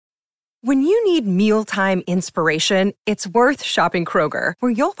When you need mealtime inspiration, it's worth shopping Kroger,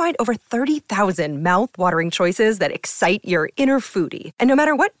 where you'll find over 30,000 mouth-watering choices that excite your inner foodie. And no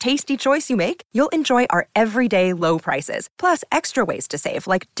matter what tasty choice you make, you'll enjoy our everyday low prices, plus extra ways to save,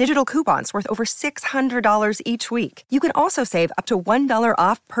 like digital coupons worth over $600 each week. You can also save up to $1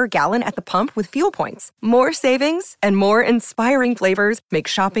 off per gallon at the pump with fuel points. More savings and more inspiring flavors make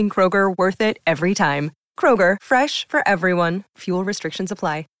shopping Kroger worth it every time. Kroger, fresh for everyone. Fuel restrictions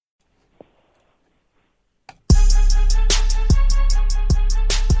apply.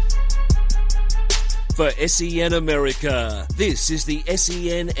 For SEN America, this is the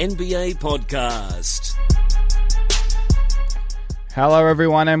SEN NBA podcast. Hello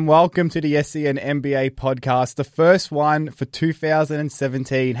everyone and welcome to the SEN NBA podcast, the first one for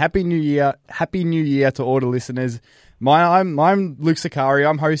 2017. Happy New Year. Happy New Year to all the listeners. I'm Luke Sakari.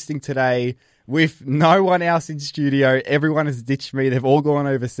 I'm hosting today with no one else in studio. Everyone has ditched me. They've all gone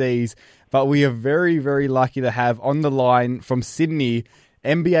overseas. But we are very, very lucky to have on the line from Sydney,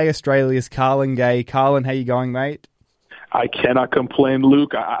 NBA Australia's Carlin Gay. Carlin, how you going, mate? I cannot complain,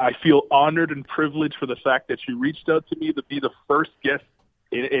 Luke. I feel honored and privileged for the fact that you reached out to me to be the first guest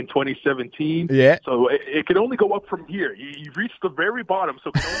in 2017. Yeah. So it can only go up from here. You've reached the very bottom,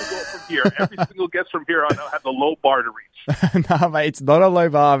 so it can only go up from here. Every single guest from here on out has a low bar to reach. No, mate, it's not a low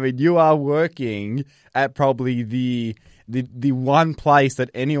bar. I mean, you are working at probably the one place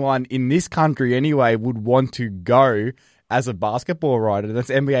that anyone in this country anyway would want to go as a basketball writer. That's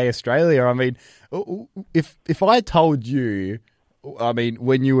NBA Australia. I mean, if I told you, I mean,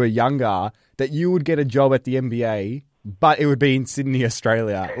 when you were younger, that you would get a job at the NBA, but it would be in Sydney,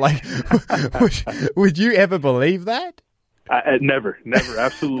 Australia, like, would you ever believe that? Never,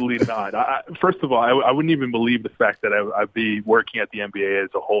 absolutely not. First of all, I wouldn't even believe the fact that I'd be working at the NBA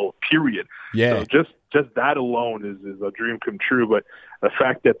as a whole, period. Yeah. So just that alone is a dream come true. But the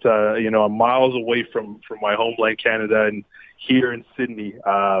fact that, I'm miles away from my homeland, Canada, and here in Sydney,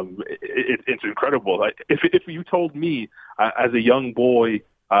 it's incredible. If you told me as a young boy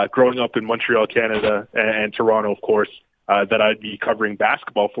growing up in Montreal, Canada, and Toronto, of course, that I'd be covering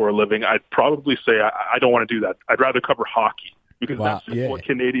basketball for a living, I'd probably say I don't want to do that. I'd rather cover hockey because that's just what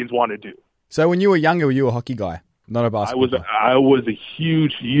Canadians want to do. So when you were younger, were you a hockey guy, not a basketball guy? I was a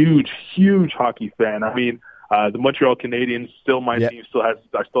huge hockey fan. I mean, the Montreal Canadiens, still my team.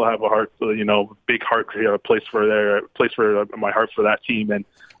 I still have a heart, big heart, place for my heart for that team.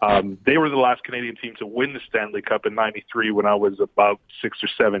 And they were the last Canadian team to win the Stanley Cup in '93 when I was about 6 or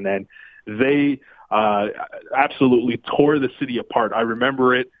 7, and they absolutely tore the city apart. I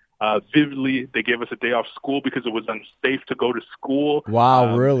remember it vividly. They gave us a day off school because it was unsafe to go to school.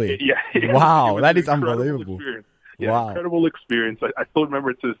 Wow, really? Yeah. Wow, that is unbelievable. Experience. Yeah, wow. Incredible experience. I still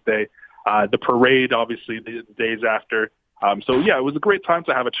remember it to this day. The parade, obviously, the days after. It was a great time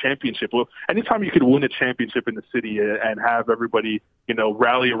to have a championship. Well, anytime you could win a championship in the city and have everybody,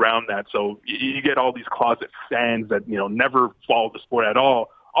 rally around that. So you get all these closet fans that, never follow the sport at all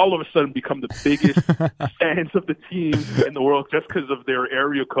of a sudden become the biggest fans of the team in the world just because of their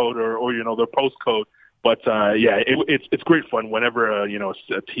area code or their postcode. But, it's great fun whenever,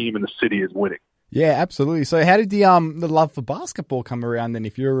 a team in the city is winning. Yeah, absolutely. So how did the love for basketball come around then?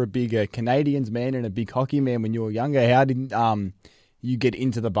 If you're a big Canadians man and a big hockey man when you were younger, how did you get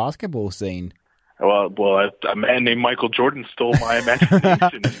into the basketball scene? Well, a man named Michael Jordan stole my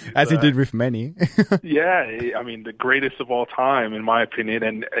imagination. As he did with many. Yeah, I mean, the greatest of all time, in my opinion.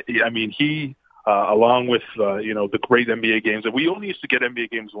 And, I mean, he, along with, the great NBA games, and we only used to get NBA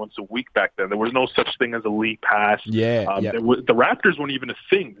games once a week back then. There was no such thing as a league pass. Yeah. The Raptors weren't even a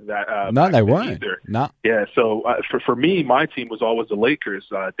thing. No, they weren't. Either. No. Yeah, so for me, my team was always the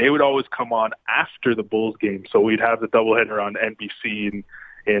Lakers. They would always come on after the Bulls game. So we'd have the doubleheader on NBC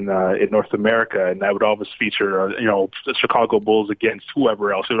in North America, and that would always feature, the Chicago Bulls against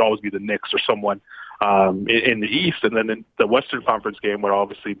whoever else. It would always be the Knicks or someone in the East, and then in the Western Conference game would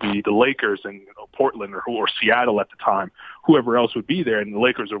obviously be the Lakers and Portland or Seattle at the time. Whoever else would be there, and the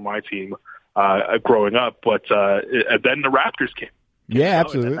Lakers were my team growing up. But then the Raptors came. Yeah,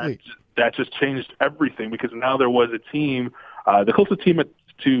 absolutely. That just changed everything because now there was a team. The closest team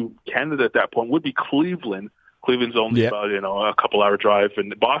to Canada at that point would be Cleveland. Cleveland's only about, a couple-hour drive,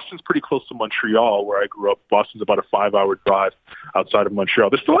 and Boston's pretty close to Montreal, where I grew up. Boston's about a 5-hour drive outside of Montreal.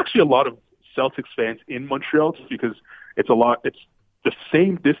 There's still actually a lot of Celtics fans in Montreal just because it's the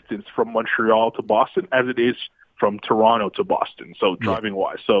same distance from Montreal to Boston as it is from Toronto to Boston, so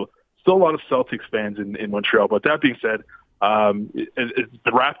driving-wise. So still a lot of Celtics fans in Montreal. But that being said,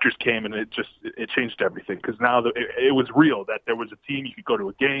 the Raptors came and it changed everything because now it was real that there was a team. You could go to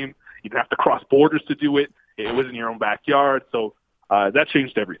a game. You didn't have to cross borders to do it. It was in your own backyard. So that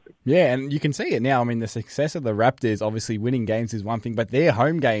changed everything. Yeah, and you can see it now. I mean, the success of the Raptors, obviously winning games is one thing, but their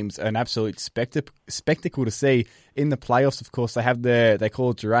home games are an absolute spectacle to see. In the playoffs, of course, they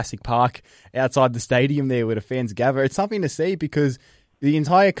call it Jurassic Park outside the stadium there where the fans gather. It's something to see because the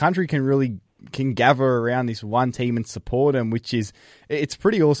entire country can gather around this one team and support them, it's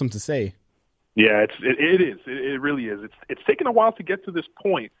pretty awesome to see. Yeah, it is. It really is. It's taken a while to get to this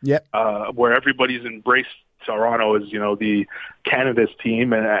point. Yep. Where everybody's embraced Toronto as the Canada's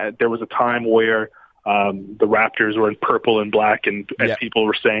team, and there was a time where the Raptors were in purple and black, and people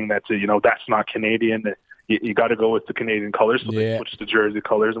were saying that that's not Canadian. You got to go with the Canadian colors, so they switched to jersey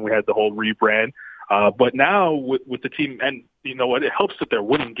colors, and we had the whole rebrand. But now with the team, and you know what, it helps that they're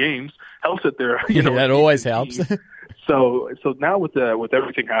winning games. Helps that they're that always helps. So now with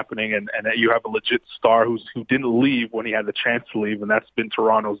everything happening, and you have a legit star who didn't leave when he had the chance to leave, and that's been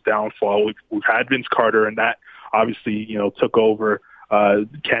Toronto's downfall. We've had Vince Carter, and that obviously took over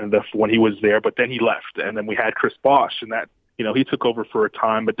Canada when he was there, but then he left, and then we had Chris Bosh, and that he took over for a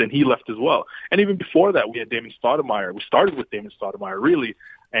time, but then he left as well. And even before that, we had Damon Stoudemire. We started with Damon Stoudemire really,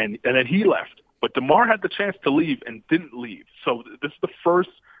 and then he left, but DeMar had the chance to leave and didn't leave. So this is the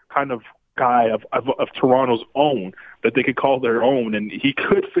first kind of guy of Toronto's own that they could call their own, and he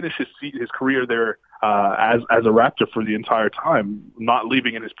could finish his career there as a Raptor for the entire time, not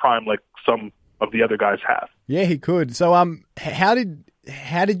leaving in his prime like some of the other guys have. Yeah, he could. So how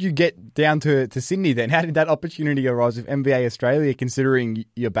did you get down to Sydney then? How did that opportunity arise with NBA Australia, considering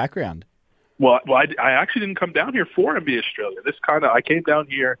your background? Well, I actually didn't come down here for NBA Australia. I came down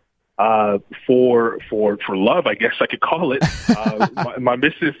here for love, I guess I could call it. My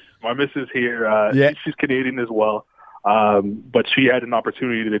missus here, she's Canadian as well, but she had an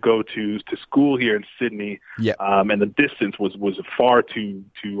opportunity to go to school here in Sydney, and the distance was far too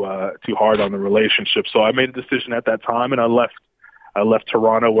hard on the relationship. So I made a decision at that time, and I left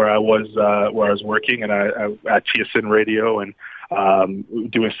Toronto where I was working, and I at TSN Radio and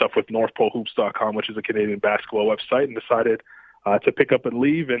doing stuff with NorthPoleHoops.com, which is a Canadian basketball website, and decided to pick up and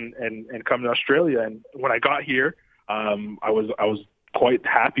leave and come to Australia. And when I got here, I was quite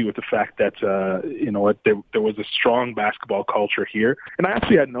happy with the fact that there was a strong basketball culture here. And I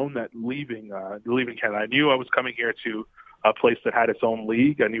actually had known that leaving Canada. I knew I was coming here to a place that had its own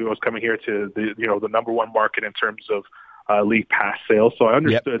league. I knew I was coming here to the number one market in terms of league pass sales. So I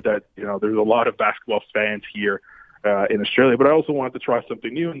understood that there's a lot of basketball fans here in Australia, but I also wanted to try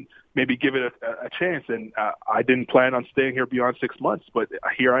something new and maybe give it a chance. And I didn't plan on staying here beyond 6 months, but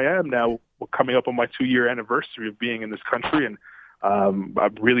here I am now, coming up on my 2-year anniversary of being in this country. And I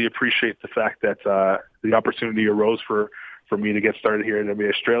really appreciate the fact that the opportunity arose for me to get started here in NBA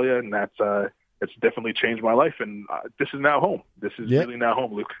Australia, and it's definitely changed my life. And this is now home. This is really now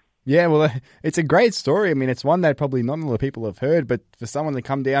home, Luke. Yeah, well, it's a great story. I mean, it's one that probably not a lot of people have heard, but for someone to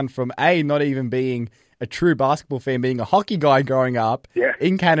come down from not even being a true basketball fan, being a hockey guy growing up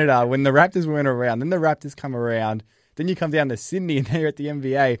in Canada when the Raptors weren't around, then the Raptors come around, then you come down to Sydney and they're at the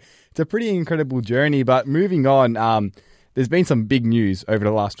NBA. It's a pretty incredible journey, but moving on, there's been some big news over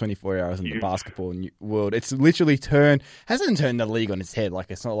the last 24 hours in the basketball world. It's literally hasn't turned the league on its head.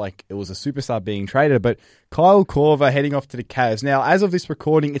 Like, it's not like it was a superstar being traded, but Kyle Korver heading off to the Cavs. Now, as of this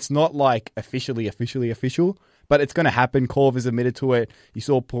recording, it's not like officially official, but it's going to happen. Korver's admitted to it. You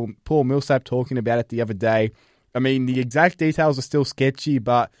saw Paul Millsap talking about it the other day. I mean, the exact details are still sketchy,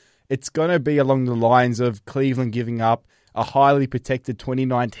 but it's going to be along the lines of Cleveland giving up a highly protected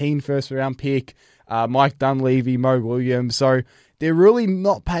 2019 first-round pick, Mike Dunleavy, Mo Williams. So they're really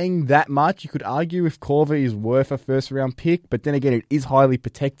not paying that much. You could argue if Korver is worth a first-round pick, but then again, it is highly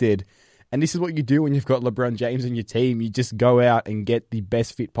protected. And this is what you do when you've got LeBron James in your team. You just go out and get the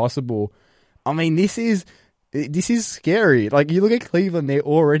best fit possible. I mean, this is scary. Like, you look at Cleveland, they're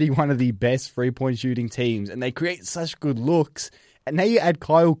already one of the best three-point shooting teams, and they create such good looks. And now you add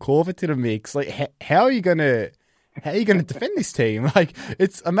Kyle Korver to the mix. Like, how are you going to defend this team? Like,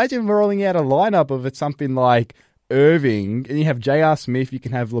 imagine rolling out a lineup of something like Irving, and you have J.R. Smith, you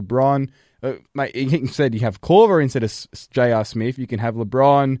can have LeBron. You said you have Korver instead of J.R. Smith. You can have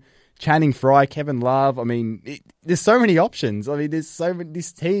LeBron, Channing Frye, Kevin Love. I mean, there's so many options. I mean,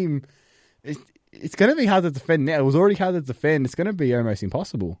 this team, it's going to be hard to defend now. It was already hard to defend. It's going to be almost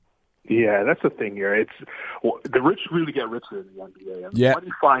impossible. Yeah, that's the thing here. The rich really get richer in the NBA. I mean,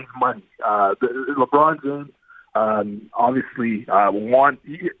 money finds money. LeBron James obviously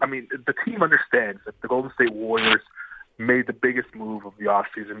the team understands that the Golden State Warriors made the biggest move of the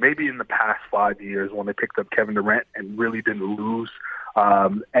offseason, maybe in the past 5 years, when they picked up Kevin Durant and really didn't lose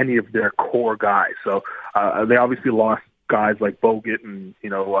any of their core guys. So they obviously lost guys like Bogut and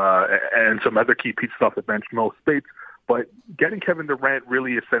some other key pieces off the bench, Mo Spates. But getting Kevin Durant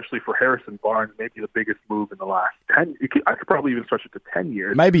really essentially for Harrison Barnes may be the biggest move in the last 10. I could probably even stretch it to 10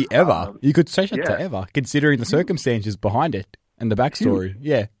 years. Maybe ever. You could stretch it to ever, considering the circumstances behind it and the backstory.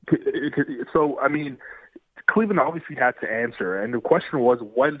 Yeah. So, I mean, Cleveland obviously had to answer, and the question was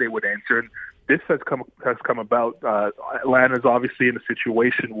when they would answer. And this has come about. Atlanta's obviously in a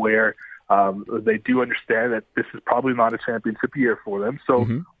situation where they do understand that this is probably not a championship year for them. So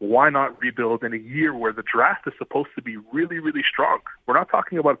why not rebuild in a year where the draft is supposed to be really, really strong? We're not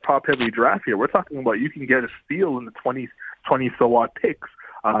talking about a top-heavy draft here. We're talking about you can get a steal in the 20 so-odd picks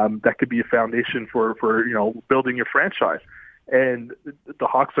that could be a foundation for building your franchise. And the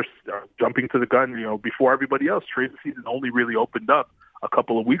Hawks are jumping to the gun, before everybody else. Trade season only really opened up a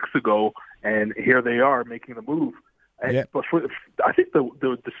couple of weeks ago, and here they are making the move. And, but I think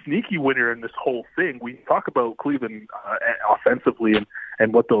the sneaky winner in this whole thing, we talk about Cleveland offensively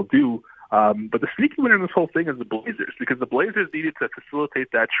and what they'll do, but the sneaky winner in this whole thing is the Blazers, because the Blazers needed to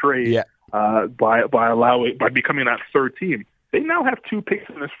facilitate that trade by becoming that third team. They now have 2 picks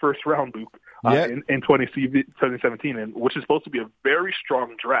in this first round, Luke, in 2017, and which is supposed to be a very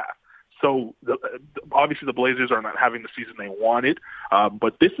strong draft. So obviously the Blazers are not having the season they wanted,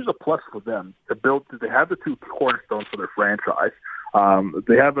 but this is a plus for them to build. They have the 2 cornerstones for their franchise.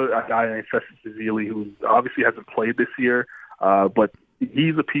 They have a guy named Festus Ezeli who obviously hasn't played this year, but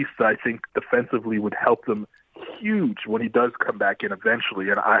he's a piece that I think defensively would help them huge when he does come back in eventually.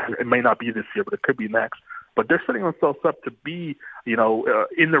 And it may not be this year, but it could be next. But they're setting themselves up to be,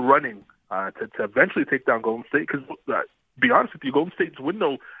 in the running to eventually take down Golden State. Because, to be honest with you, Golden State's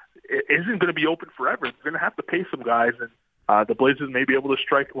window isn't going to be open forever. They're going to have to pay some guys, and the Blazers may be able to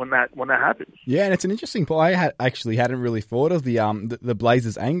strike when that happens. Yeah, and it's an interesting point. I hadn't really thought of the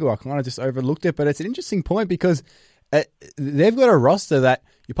Blazers angle. I kind of just overlooked it, but it's an interesting point because they've got a roster that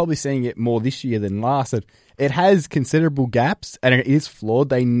you're probably seeing it more this year than last. It has considerable gaps, and it is flawed.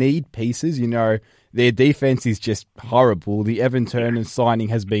 They need pieces, Their defense is just horrible. The Evan Turner signing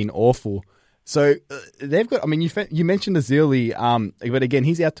has been awful. So they've got, you mentioned Ezeli, but again,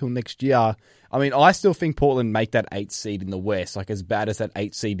 he's out till next year. I still think Portland make that 8th seed in the West. Like, as bad as that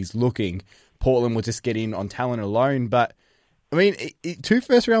 8th seed is looking, Portland will just get in on talent alone. But, 2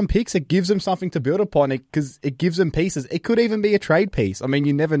 first-round picks, it gives them something to build upon because it gives them pieces. It could even be a trade piece.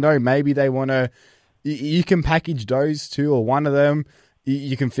 You never know. Maybe they want to, you can package those 2 or one of them.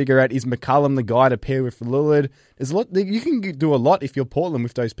 You can figure out, is McCollum the guy to pair with Lillard? There's a lot. You can do a lot if you're Portland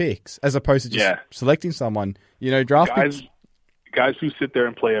with those picks, as opposed to just selecting someone. Draft guys who sit there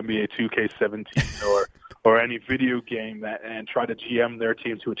and play NBA 2K17 or any video game and try to GM their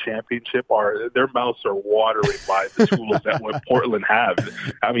team to a championship, their mouths are watering by the tools that what Portland have.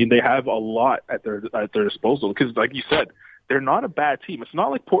 They have a lot at their disposal because, like you said, they're not a bad team. It's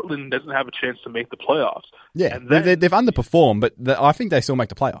not like Portland doesn't have a chance to make the playoffs. Yeah, and then, they've underperformed, but I think they still make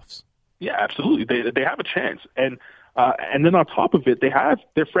the playoffs. Yeah, absolutely. They have a chance. And then on top of it, they have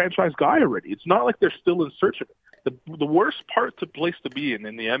their franchise guy already. It's not like they're still in search of it. The worst place to be in the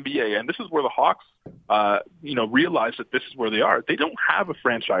NBA, and this is where the Hawks, realize that this is where they are. They don't have a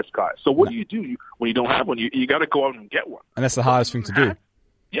franchise guy. So what do you do when you don't have one? You got to go out and get one. And that's the hardest thing to do.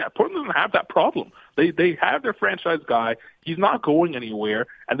 Yeah, Portland doesn't have that problem. They have their franchise guy. He's not going anywhere,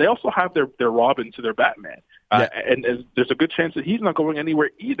 and they also have their Robin to their Batman. And there's a good chance that he's not going anywhere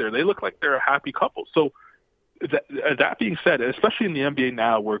either. They look like they're a happy couple. So that being said, especially in the NBA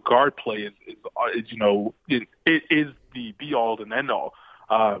now, where guard play is the be all and end all.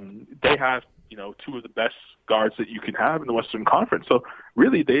 They have 2 of the best guards that you can have in the Western Conference. So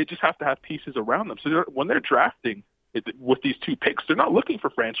really, they just have to have pieces around them. So when they're drafting with these 2 picks, they're not looking for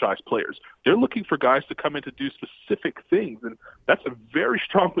franchise players. They're looking for guys to come in to do specific things, and that's a very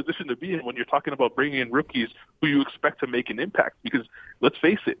strong position to be in when you're talking about bringing in rookies who you expect to make an impact. Because let's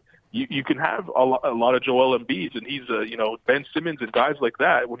face it, you can have a lot of Joel Embiid, and he's Ben Simmons and guys like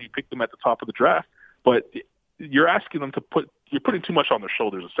that when you pick them at the top of the draft, but you're asking them you're putting too much on their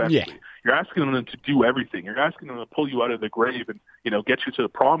shoulders, essentially. Yeah. You're asking them to do everything. You're asking them to pull you out of the grave and get you to the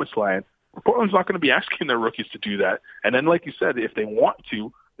promised land. Portland's not going to be asking their rookies to do that. And then, like you said, if they want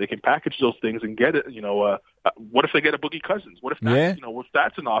to, they can package those things and get it. What if they get a Boogie Cousins? What if that's, if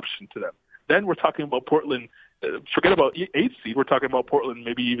that's an option to them? Then we're talking about Portland. Forget about 8th seed. We're talking about Portland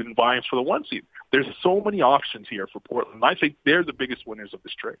maybe even vying for the 1 seed. There's so many options here for Portland. I think they're the biggest winners of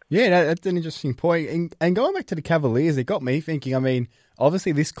this trade. Yeah, that's an interesting point. And going back to the Cavaliers, it got me thinking.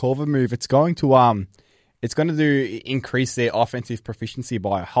 Obviously this Korver move, it's going to increase their offensive proficiency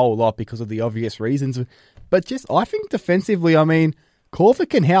by a whole lot because of the obvious reasons. But I think defensively, Korver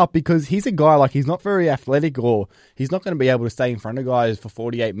can help because he's a guy, like, he's not very athletic or he's not going to be able to stay in front of guys for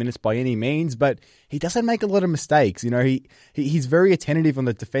 48 minutes by any means, but he doesn't make a lot of mistakes. You know, he's very attentive on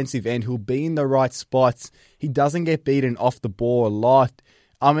the defensive end. He'll be in the right spots. He doesn't get beaten off the ball a lot.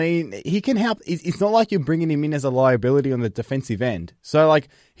 I mean, he can help. It's not like you're bringing him in as a liability on the defensive end. So, like,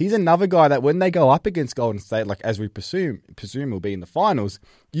 he's another guy that when they go up against Golden State, like, as we presume will be in the finals,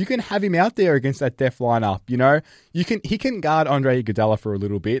 you can have him out there against that def lineup, you know? He can guard Andre Iguodala for a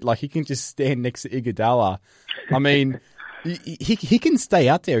little bit. Like, he can just stand next to Iguodala. I mean, he can stay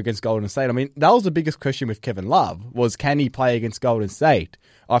out there against Golden State. I mean, that was the biggest question with Kevin Love, was can he play against Golden State?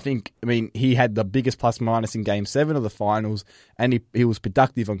 I mean, he had the biggest plus-minus in Game 7 of the finals, and he was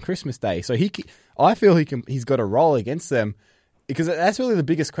productive on Christmas Day. So I feel he's got a role against them, because that's really the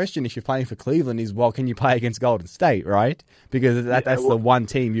biggest question if you're playing for Cleveland is, well, can you play against Golden State, right? Because that's the one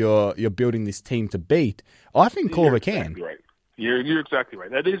team you're building this team to beat. I think Korver can. Exactly right. You're exactly right.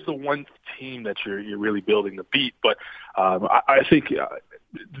 That is the one team that you're really building to beat. But I think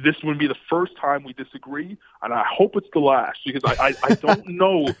this would be the first time we disagree, and I hope it's the last, because I don't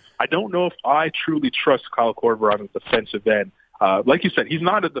know. I don't know if I truly trust Kyle Korver on the defensive end. Like you said, he's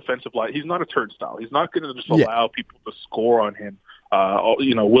not a defensive line. He's not a turnstile. He's not going to just allow people to score on him,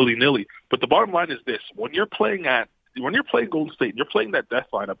 willy nilly. But the bottom line is this: when you're playing Golden State, and you're playing that death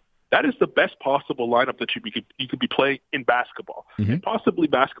lineup. That is the best possible lineup that you could be playing in basketball, and possibly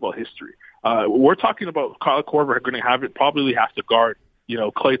basketball history. We're talking about Kyle Korver going to probably have to guard,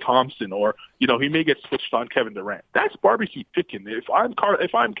 Klay Thompson, or he may get switched on Kevin Durant. That's barbecue chicken. If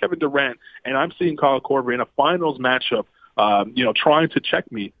I'm Kevin Durant and I'm seeing Kyle Korver in a finals matchup, trying to check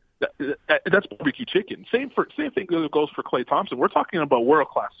me, that's barbecue chicken. Same thing goes for Klay Thompson. We're talking about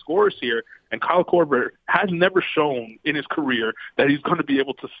world-class scorers here, and Kyle Korver has never shown in his career that he's going to be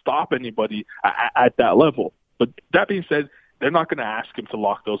able to stop anybody at that level. But that being said, they're not going to ask him to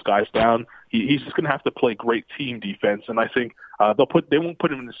lock those guys down. He's just going to have to play great team defense, and I think they won't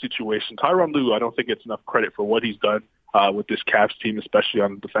put him in a situation. Tyronn Lue, I don't think gets enough credit for what he's done with this Cavs team, especially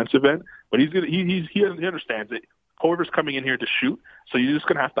on the defensive end. But he understands it. Korver's coming in here to shoot, so you're just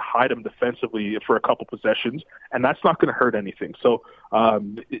going to have to hide him defensively for a couple possessions, and that's not going to hurt anything. So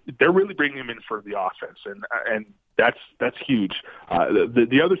they're really bringing him in for the offense, and that's huge.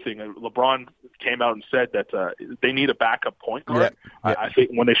 The other thing, LeBron came out and said that they need a backup point guard. Yeah. I think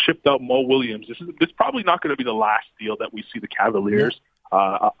when they shipped out Mo Williams, this is probably not going to be the last deal that we see the Cavaliers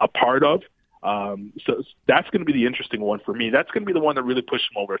a part of. So that's going to be the interesting one for me. That's going to be the one that really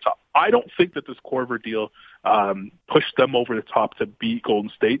pushed them over the top. I don't think that this Korver deal pushed them over the top to beat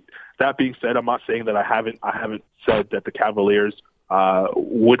Golden State. That being said, I'm not saying that I haven't said that the Cavaliers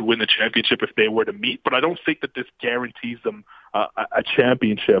would win the championship if they were to meet, but I don't think that this guarantees them a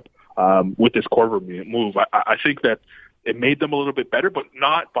championship with this Korver move. I think that it made them a little bit better, but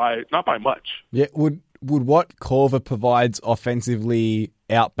not by much. Yeah, would what Korver provides offensively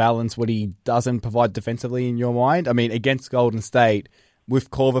outbalance what he doesn't provide defensively in your mind? I mean, against Golden State,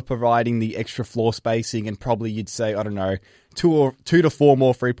 with Korver providing the extra floor spacing and probably you'd say, I don't know, 2 to 4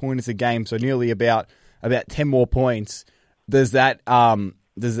 more 3-pointers a game, so nearly about 10 more points. Does that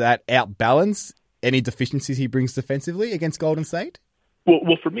outbalance any deficiencies he brings defensively against Golden State?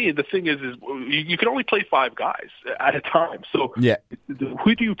 Well, for me, the thing is you can only play 5 guys at a time. So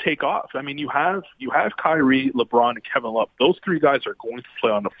who do you take off? I mean, you have Kyrie, LeBron, and Kevin Love. Those 3 guys are going to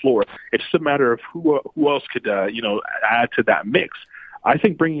play on the floor. It's just a matter of who else could add to that mix. I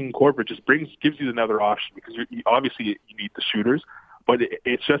think bringing in Korver just gives you another option, because obviously you need the shooters, but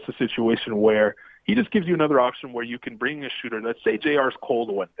it's just a situation where he just gives you another option where you can bring a shooter. Let's say JR's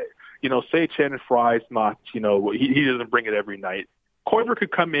cold one day. Say Channing Frye's not, he doesn't bring it every night. Korver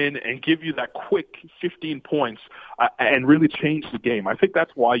could come in and give you that quick 15 points and really change the game. I think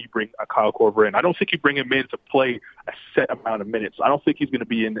that's why you bring Kyle Korver in. I don't think you bring him in to play a set amount of minutes. I don't think he's going to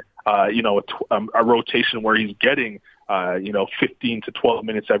be in, a rotation where he's getting, 15 to 12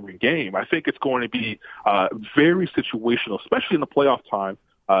 minutes every game. I think it's going to be very situational, especially in the playoff time,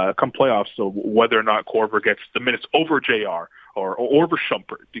 come playoffs. So whether or not Korver gets the minutes over JR or over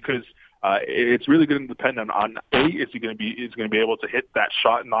Shumpert, because it's really going to depend on A, is he going to be able to hit that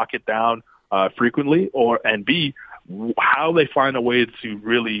shot and knock it down frequently, and B, how they find a way to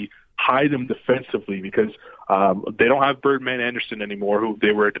really hide him defensively, because they don't have Birdman Anderson anymore, who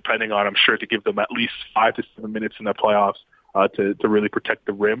they were depending on, I'm sure, to give them at least 5 to 7 minutes in the playoffs to really protect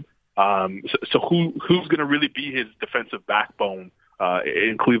the rim. So who's going to really be his defensive backbone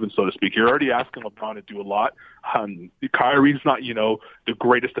in Cleveland, so to speak? You're already asking LeBron to do a lot. Kyrie's not, the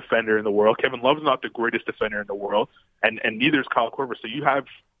greatest defender in the world. Kevin Love's not the greatest defender in the world, and neither is Kyle Korver. So you have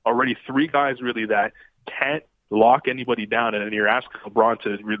already 3 guys really that can't lock anybody down, and then you're asking LeBron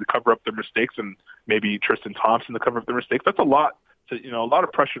to really cover up their mistakes, and maybe Tristan Thompson to cover up their mistakes. That's a lot a lot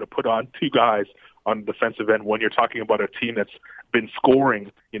of pressure to put on two guys on the defensive end when you're talking about a team that's been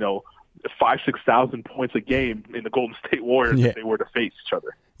scoring, 5,000-6,000 points a game in the Golden State Warriors if they were to face each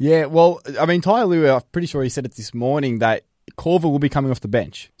other. Yeah, well, I mean, Ty Lue, I'm pretty sure he said it this morning that Korver will be coming off the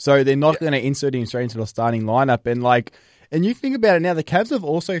bench. So they're not going to insert him straight into the starting lineup. And you think about it now, the Cavs have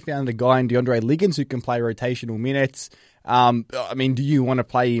also found a guy in DeAndre Liggins who can play rotational minutes. I mean, do you want to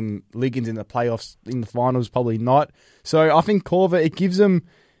play him Liggins in the playoffs, in the finals? Probably not. So I think Korver, it gives them,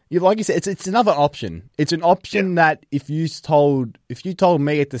 like you said, it's another option. It's an option that if you told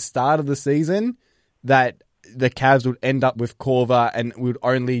me at the start of the season that the Cavs would end up with Korver and would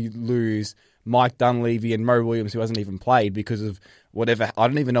only lose Mike Dunleavy and Mo Williams, who hasn't even played because of whatever. I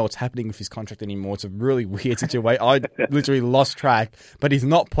don't even know what's happening with his contract anymore. It's a really weird situation. I literally lost track, but he's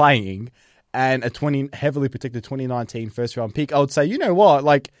not playing. And a heavily protected 2019 first-round pick, I would say, you know what?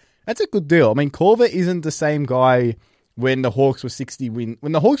 Like, that's a good deal. I mean, Korver isn't the same guy when the Hawks were 60-win.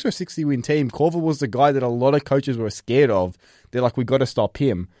 When the Hawks were a 60-win team, Korver was the guy that a lot of coaches were scared of. They're like, we got to stop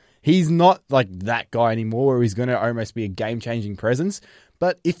him. He's not like that guy anymore where he's going to almost be a game-changing presence.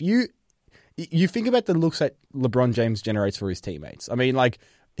 But if you think about the looks that LeBron James generates for his teammates. I mean, like,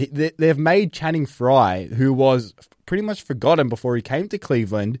 they've made Channing Frye, who was pretty much forgotten before he came to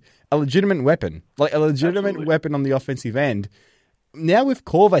Cleveland, a legitimate weapon. Like, a legitimate weapon on the offensive end. Now with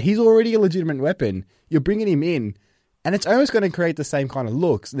Korver, he's already a legitimate weapon. You're bringing him in, and it's almost going to create the same kind of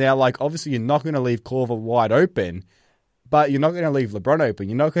looks. Now, like, obviously you're not going to leave Korver wide open, but you're not going to leave LeBron open.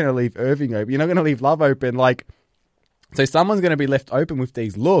 You're not going to leave Irving open. You're not going to leave Love open. Like, so someone's going to be left open with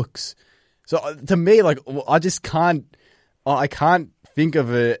these looks. So to me, like, I can't think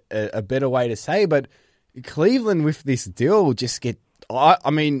of a better way to say, but Cleveland with this deal will just get,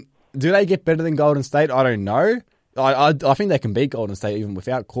 I mean, do they get better than Golden State? I don't know. I think they can beat Golden State even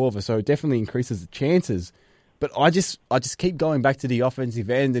without Korver, so it definitely increases the chances. But I just keep going back to the offensive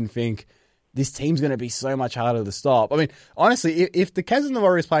end and think this team's going to be so much harder to stop. I mean, honestly, if the Cavs and the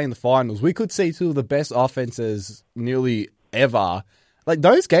Warriors play in the finals, we could see two of the best offenses nearly ever. Like,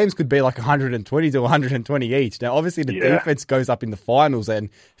 those games could be like 120 to 120 each. Now, obviously, the defense goes up in the finals and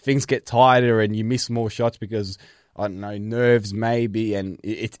things get tighter and you miss more shots because, I don't know, nerves maybe, and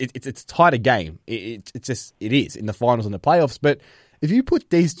it's a tighter game. It is in the finals and the playoffs. But if you put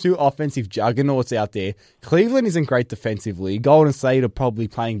these two offensive juggernauts out there, Cleveland isn't great defensively. Golden State are probably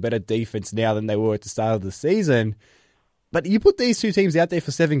playing better defense now than they were at the start of the season. But you put these two teams out there for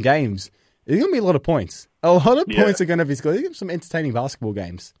 7 games, there's going to be a lot of points. A lot of points are going to be scored. There's going to be some entertaining basketball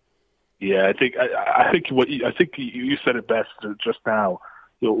games. Yeah, I think you said it best just now.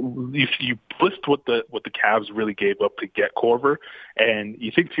 If you list what the Cavs really gave up to get Korver, and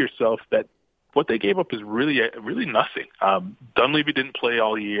you think to yourself that what they gave up is really nothing. Dunleavy didn't play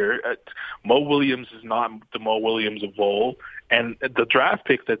all year. Mo Williams is not the Mo Williams of old. And the draft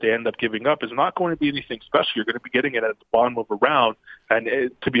pick that they end up giving up is not going to be anything special. You're going to be getting it at the bottom of a round.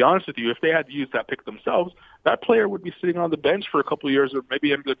 And to be honest with you, if they had used that pick themselves, that player would be sitting on the bench for a couple of years or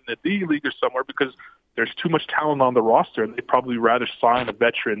maybe in the D League or somewhere because there's too much talent on the roster, and they'd probably rather sign a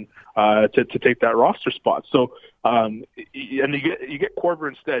veteran to take that roster spot. So, and you get Korver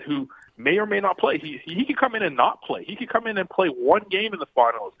instead, who may or may not play. He could come in and not play. He could come in and play one game in the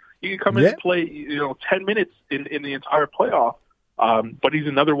finals. He could come in and play 10 minutes in the entire playoff. But he's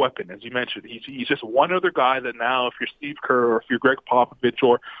another weapon, as you mentioned. He's just one other guy that now, if you're Steve Kerr or if you're Greg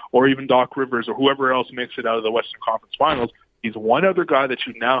Popovich or even Doc Rivers or whoever else makes it out of the Western Conference Finals, he's one other guy that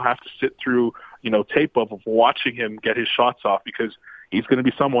you now have to sit through, tape of watching him get his shots off, because he's going to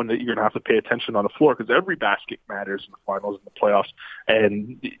be someone that you're going to have to pay attention on the floor, because every basket matters in the finals and the playoffs.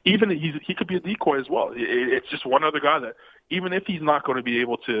 And even he could be a decoy as well. It's just one other guy that, even if he's not going to be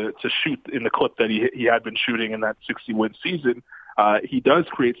able to shoot in the clip that he had been shooting in that 60-win season, he does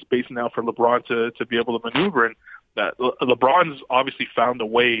create space now for LeBron to be able to maneuver. And that LeBron's obviously found a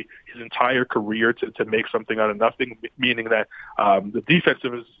way his entire career to make something out of nothing, meaning that the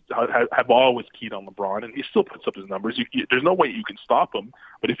defensive have always keyed on LeBron, and he still puts up his numbers. There's no way you can stop him.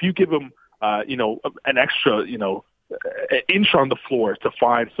 But if you give him, an extra, inch on the floor to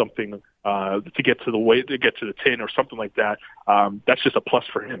find something to get to the tin or something like that, that's just a plus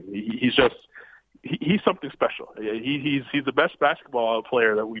for him. He's something special. He's the best basketball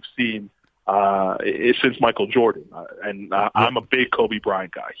player that we've seen since Michael Jordan. And I'm a big Kobe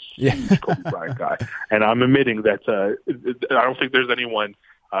Bryant guy, huge Kobe Bryant guy. And I'm admitting that I don't think there's anyone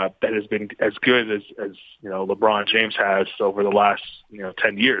that has been as good as LeBron James has over the last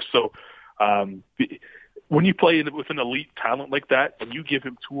 10 years. So when you play with an elite talent like that and you give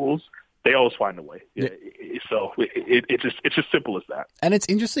him tools, they always find a way. Yeah. So it's just simple as that. And it's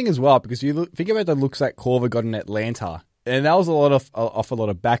interesting as well because you think about the looks that Korver got in Atlanta, and that was a lot of off a lot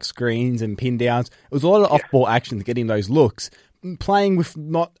of back screens and pin downs. It was a lot of off-ball actions getting those looks. Playing with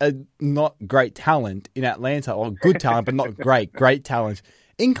not great talent in Atlanta, or good talent, but not great talent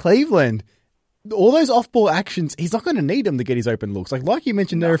in Cleveland. All those off-ball actions, he's not going to need them to get his open looks. Like you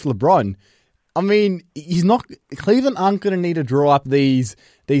mentioned there with LeBron. I mean, Cleveland aren't going to need to draw up these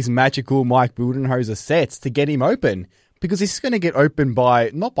magical Mike Budenholzer sets to get him open, because he's going to get open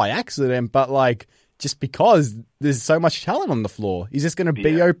not by accident, but like just because there's so much talent on the floor. He's just going to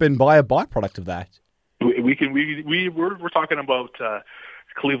be open by a byproduct of that. We're talking about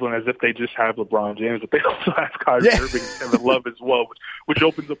Cleveland as if they just have LeBron James, but they also have Kyrie Irving and Kevin Love as well, which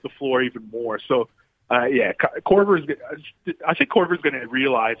opens up the floor even more. So, I think Korver's going to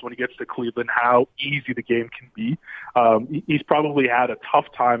realize when he gets to Cleveland how easy the game can be. He's probably had a tough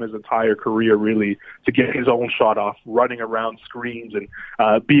time his entire career, really, to get his own shot off, running around screens and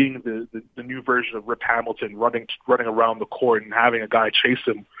being the new version of Rip Hamilton, running around the court and having a guy chase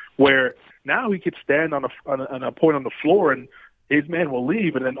him. Where now he could stand on a point on the floor and his man will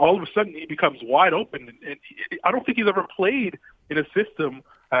leave, and then all of a sudden he becomes wide open. And I don't think he's ever played in a system.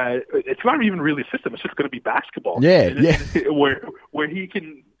 It's not even really a system. It's just going to be basketball. Where he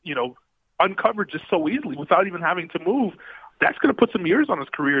can, uncover just so easily without even having to move. That's going to put some years on his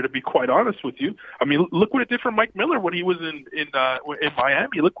career, to be quite honest with you. I mean, look what it did for Mike Miller when he was in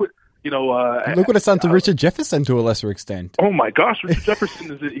Miami. Look what it's done to Richard Jefferson to a lesser extent. Oh my gosh, Richard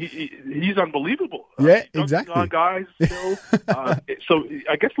Jefferson he's unbelievable. Exactly. On guys still. So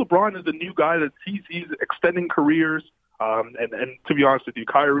I guess LeBron is the new guy that he's extending careers. And to be honest with you,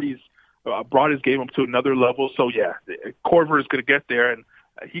 Kyrie's brought his game up to another level. So Korver is going to get there, and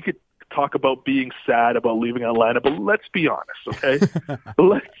he could talk about being sad about leaving Atlanta, but let's be honest, okay?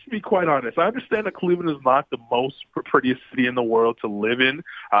 Let's be quite honest. I understand that Cleveland is not the most prettiest city in the world to live in.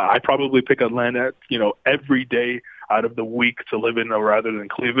 I probably pick Atlanta, every day out of the week to live in rather than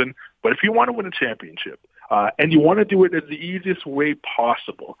Cleveland. But if you want to win a championship, and you want to do it as the easiest way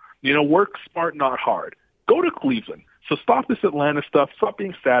possible, work smart, not hard, go to Cleveland. So stop this Atlanta stuff. Stop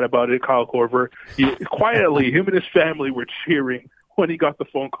being sad about it, Kyle Korver. Quietly, him and his family were cheering when he got the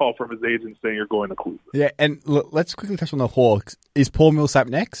phone call from his agent saying you're going to Cleveland. Yeah, and let's quickly touch on the Hawks. Is Paul Millsap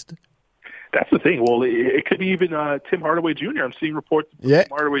next? That's the thing. Well, it could be even Tim Hardaway Jr. I'm seeing reports of Tim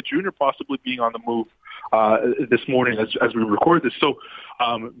Hardaway Jr. possibly being on the move this morning as we record this. So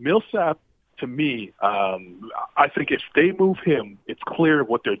Millsap, to me, I think if they move him, it's clear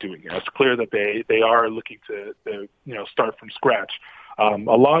what they're doing here. It's clear that they are looking to start from scratch. A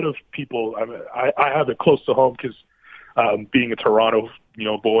lot of people, I have it close to home because being a Toronto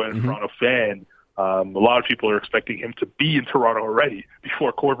boy and Toronto fan, a lot of people are expecting him to be in Toronto already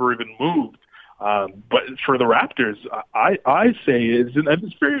before Korver even moved. But for the Raptors, I say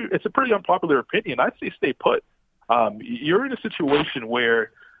it's a pretty unpopular opinion. I'd say stay put. You're in a situation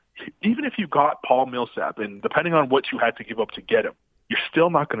where even if you got Paul Millsap, and depending on what you had to give up to get him, you're still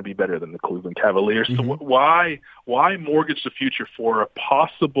not going to be better than the Cleveland Cavaliers. So why mortgage the future for a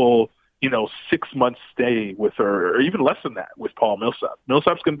possible 6-month stay with her, or even less than that, with Paul Millsap?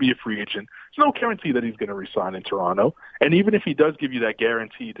 Millsap's going to be a free agent. There's no guarantee that he's going to re-sign in Toronto. And even if he does give you that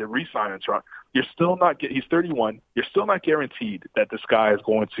guarantee to re-sign in Toronto, you're still not he's 31. You're still not guaranteed that this guy is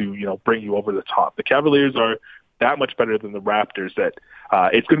going to, bring you over the top. The Cavaliers are that much better than the Raptors that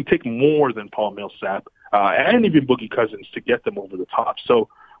it's going to take more than Paul Millsap and even Boogie Cousins to get them over the top. So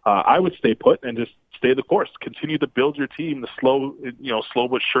I would stay put and just stay the course. Continue to build your team the slow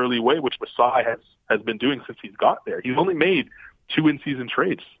but surely way, which Masai has been doing since he's got there. He's only made 2 in-season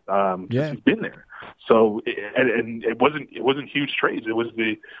trades since he's been there. So and it wasn't huge trades. It was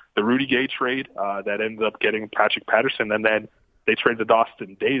the Rudy Gay trade that ended up getting Patrick Patterson, and then they traded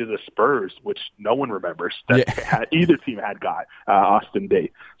Austin Day to the Spurs, which no one remembers that either team had got Austin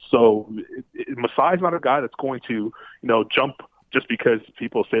Day. So Masai's not a guy that's going to jump just because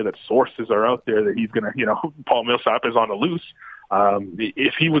people say that sources are out there that he's going to, Paul Millsap is on the loose.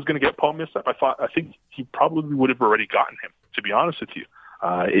 If he was going to get Paul Millsap, I think he probably would have already gotten him, to be honest with you.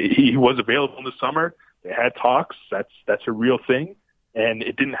 He was available in the summer. They had talks. That's a real thing, and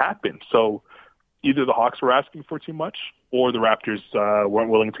it didn't happen. So either the Hawks were asking for too much, or the Raptors weren't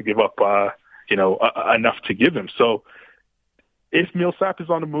willing to give up, enough to give him. So if Millsap is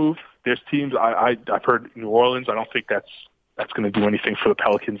on the move, there's teams. I've heard New Orleans. I don't think that's going to do anything for the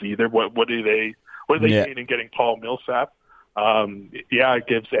Pelicans either. What are they gain in getting Paul Millsap? It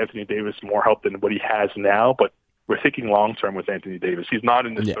gives Anthony Davis more help than what he has now, but we're thinking long term with Anthony Davis. He's not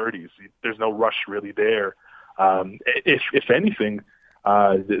in his 30s. There's no rush really there. If anything,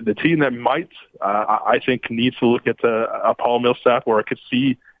 The team that might, I think, needs to look at a Paul Millsap, or I could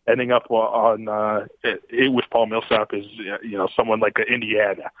see ending up on it with Paul Millsap is someone like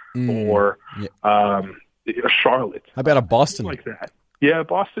Indiana or Charlotte. How about a Boston like that? Yeah,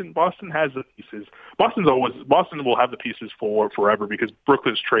 Boston has the pieces. Boston will have the pieces for forever because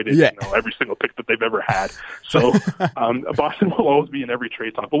Brooklyn's traded every single pick that they've ever had. So Boston will always be in every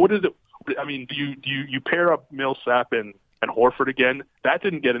trade talk. But what is it? I mean, do you pair up Millsap and Horford again? That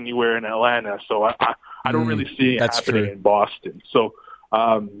didn't get anywhere in Atlanta, so I don't really see it happening in Boston. So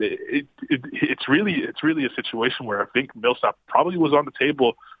it's really a situation where I think Millsap probably was on the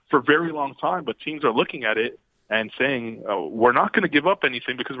table for a very long time, but teams are looking at it and saying, we're not going to give up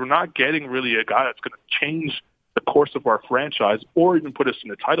anything because we're not getting really a guy that's going to change the course of our franchise or even put us in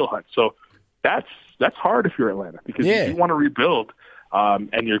the title hunt. So that's hard if you're Atlanta because you want to rebuild,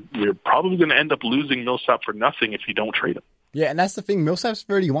 and you're probably going to end up losing Millsap for nothing if you don't trade him. Yeah, and that's the thing. Millsap's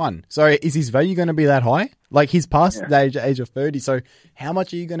 31. So is his value going to be that high? Like, he's past the age of 30. So how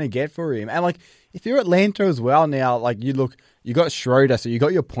much are you going to get for him? And, like, if you're Atlanta as well now, like, you got Schroeder, so you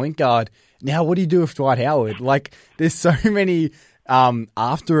got your point guard. Now, what do you do with Dwight Howard? Like, there's so many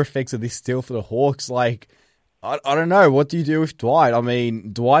after effects of this still for the Hawks. Like, I don't know. What do you do with Dwight? I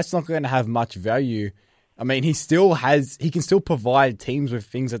mean, Dwight's not going to have much value. I mean, he can still provide teams with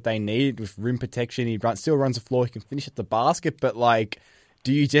things that they need, with rim protection. He still runs the floor. He can finish at the basket. But, like,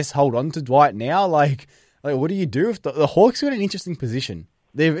 do you just hold on to Dwight now? Like what do you do if the Hawks are in an interesting position?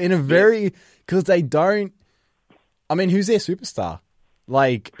 They're in a because they don't. I mean, who's their superstar?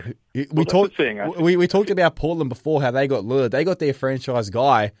 Like, we talked about Portland before, how they got lured. They got their franchise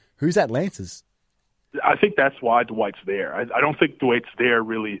guy. Who's Atlanta's? I think that's why Dwight's there. I don't think Dwight's there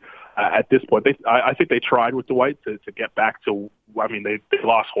really at this point. I think they tried with Dwight to get back to. I mean, they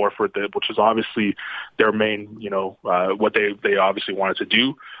lost Horford, which is obviously their main, what they obviously wanted to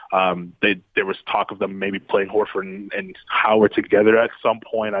do. There was talk of them maybe playing Horford and Howard together at some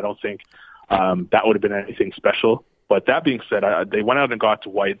point. I don't think that would have been anything special. But that being said, they went out and got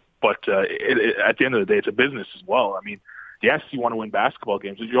Dwight. But at the end of the day, it's a business as well. I mean, yes, you want to win basketball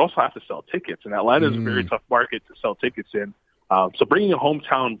games, but you also have to sell tickets. And Atlanta is a very tough market to sell tickets in. So bringing a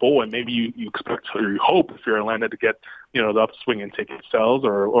hometown boy, maybe you expect or you hope if you're Atlanta to get the upswing in ticket sales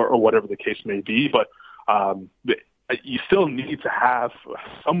or whatever the case may be. But you still need to have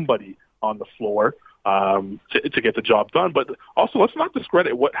somebody on the floor to get the job done. But also, let's not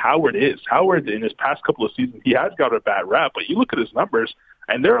discredit what Howard is. Howard, in his past couple of seasons, he has got a bad rap, but you look at his numbers,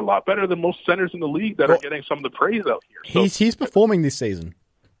 and they're a lot better than most centers in the league that are getting some of the praise out here. So, he's performing this season.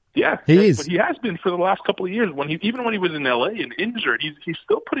 Yeah, he is. But he has been for the last couple of years. Even when he was in LA and injured, he's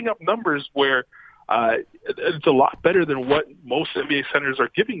still putting up numbers where it's a lot better than what most NBA centers are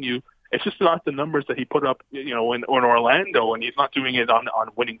giving you. It's just not the numbers that he put up, in Orlando, and he's not doing it on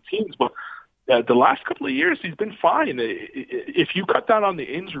winning teams. But the last couple of years, he's been fine. If you cut down on the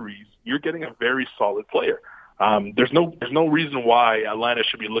injuries, you're getting a very solid player. There's no reason why Atlanta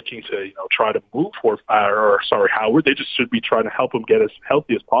should be looking to try to move Howard. They just should be trying to help him get as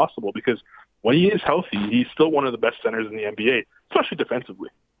healthy as possible, because when he is healthy, he's still one of the best centers in the NBA, especially defensively.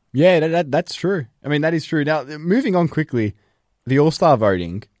 Yeah, that's true. I mean, that is true. Now, moving on quickly, the All-Star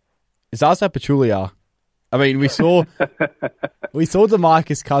voting, Zaza Pachulia. I mean, we saw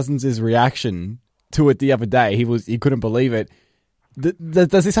DeMarcus Cousins' reaction to it the other day. He couldn't believe it.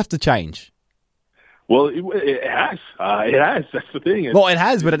 Does this have to change? Well, it has. It has. That's the thing. It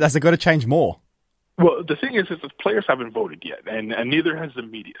has, but has it got to change more? Well, the thing is the players haven't voted yet, and neither has the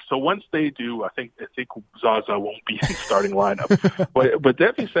media. So once they do, I think Zaza won't be in the starting lineup. But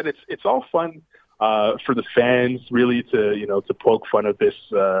that being said, it's all fun for the fans, really, to poke fun of this,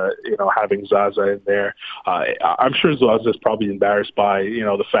 having Zaza in there. I'm sure Zaza is probably embarrassed by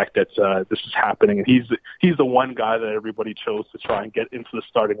the fact that this is happening, and he's the one guy that everybody chose to try and get into the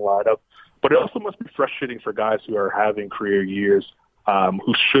starting lineup. But it also must be frustrating for guys who are having career years,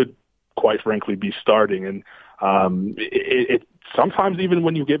 who should, quite frankly, be starting. And it sometimes, even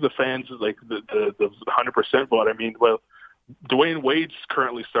when you give the fans like the 100% vote, I mean, well, Dwayne Wade's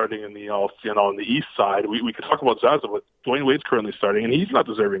currently starting in the on the East side. We could talk about Zaza, but Dwayne Wade's currently starting, and he's not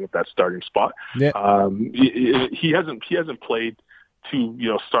deserving of that starting spot. Yeah. He hasn't played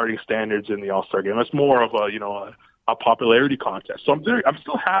to starting standards in the All-Star game. It's more of a popularity contest. So I'm very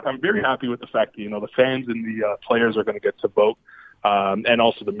happy with the fact that the fans and the players are going to get to vote, and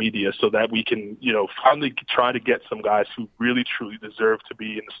also the media, so that we can finally try to get some guys who really truly deserve to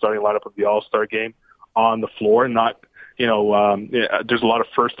be in the starting lineup of the All-Star game on the floor, and not. There's a lot of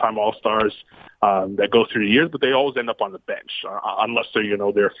first-time All-Stars that go through the years, but they always end up on the bench unless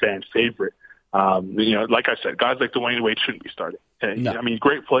they're their fan favorite. Like I said, guys like Dwayne Wade shouldn't be starting. No. I mean,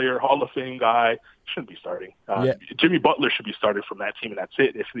 great player, Hall of Fame guy, shouldn't be starting. Jimmy Butler should be starting from that team, and that's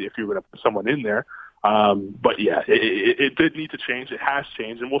it. If you're going to put someone in there, but yeah, it did need to change. It has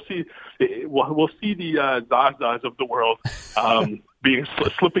changed, and we'll see. We'll see the Zazas of the world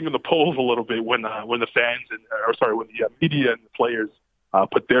slipping in the polls a little bit when the fans when the media and the players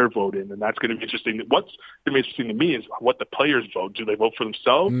put their vote in, and that's going to be interesting. What's going to be interesting to me is what the players vote. Do they vote for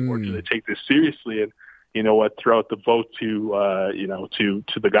themselves, or do they take this seriously and throw out the vote to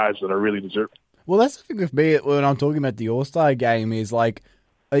the guys that are really deserving? Well, that's the thing with me when I'm talking about the All-Star game is like,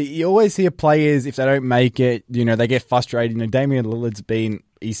 you always hear players, if they don't make it, they get frustrated. Damian Lillard's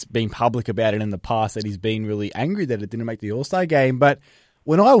he's been public about it in the past that he's been really angry that it didn't make the All-Star game. But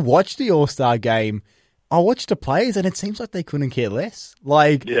when I watched the All-Star game, I watched the players and it seems like they couldn't care less.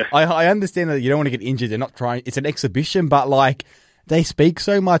 Like, yeah. I understand that you don't want to get injured. They're not trying. It's an exhibition, but like, they speak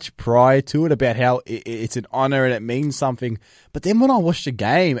so much prior to it about how it's an honor and it means something. But then when I watch the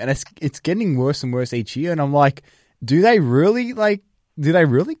game, and it's getting worse and worse each year, and I'm like, do they really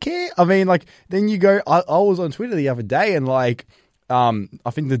care? I mean, like, then you go, I was on Twitter the other day and like, I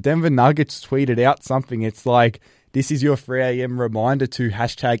think the Denver Nuggets tweeted out something. It's like, this is your 3 a.m. reminder to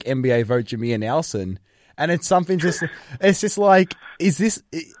hashtag NBA vote Jameer Nelson. And it's something it's just like, is this,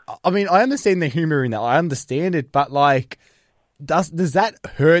 I mean, I understand the humor in that. I understand it, but like, does that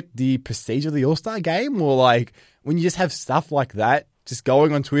hurt the prestige of the All-Star game? Or like, when you just have stuff like that, just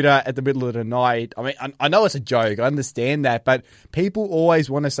going on Twitter at the middle of the night. I mean, I know it's a joke. I understand that, but people always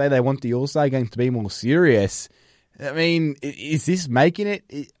want to say they want the All-Star game to be more serious. I mean, is this making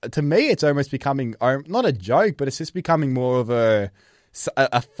it? To me, it's almost becoming, not a joke, but it's just becoming more of a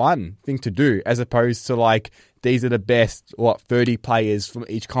fun thing to do, as opposed to like, these are the best 30 players from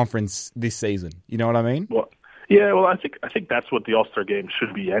each conference this season. You know what I mean? Well, yeah. Well, I think that's what the All-Star game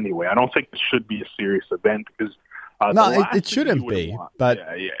should be anyway. I don't think it should be a serious event because it shouldn't be. But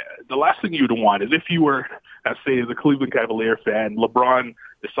the last thing you'd want is if you were, let's say, the Cleveland Cavalier fan, LeBron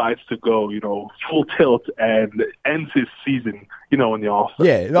decides to go, full tilt and ends his season, in the All-Star.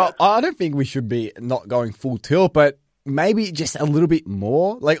 Yeah, no, I don't think we should be not going full tilt, but maybe just a little bit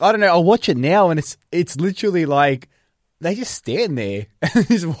more. Like, I don't know, I'll watch it now and it's literally like they just stand there and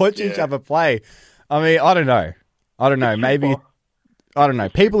just watch each other play. I mean, I don't know. Maybe, I don't know.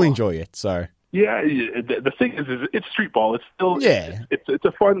 People enjoy it, so. Yeah, the thing is it's street ball. It's still, it's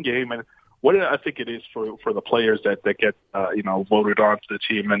a fun game, and what I think it is for the players that get voted onto the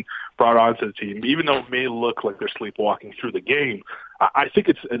team and brought onto the team, even though it may look like they're sleepwalking through the game, I think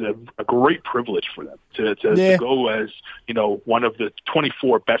it's a great privilege for them to go as one of the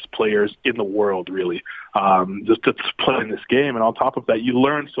 24 best players in the world, really, just to play in this game. And on top of that, you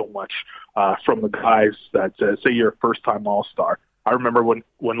learn so much from the guys that say you're a first-time All-Star. I remember when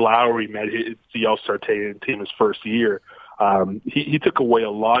Lowry made the All-Star team his first year. He took away a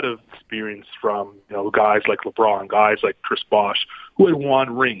lot of experience from guys like LeBron, guys like Chris Bosh, who had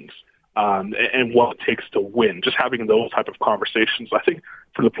won rings, and what it takes to win. Just having those type of conversations, I think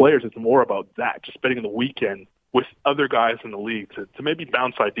for the players, it's more about that. Just spending the weekend with other guys in the league to maybe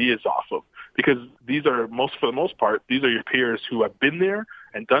bounce ideas off of, because these are for the most part, these are your peers who have been there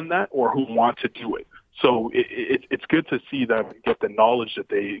and done that, or who want to do it. So it's good to see them get the knowledge that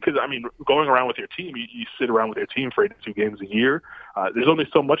because I mean, going around with your team, you sit around with your team for 82 games a year. There's only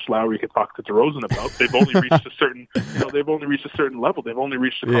so much Lowry can talk to DeRozan about. They've only reached a certain, they've only reached a certain level. They've only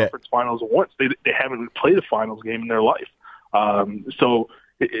reached the conference finals once. They haven't played a finals game in their life. So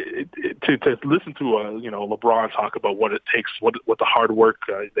to listen to LeBron talk about what it takes, what the hard work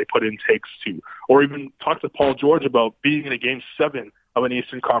they put in takes to, or even talk to Paul George about being in a Game 7 of an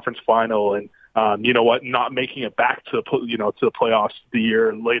Eastern Conference final and not making it back to the playoffs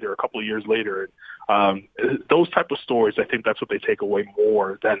a couple of years later. Those type of stories, I think that's what they take away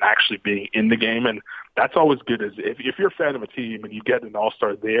more than actually being in the game. And that's always good. As if you're a fan of a team and you get an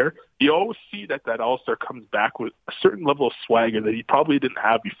All-Star there, you always see that All-Star comes back with a certain level of swagger that he probably didn't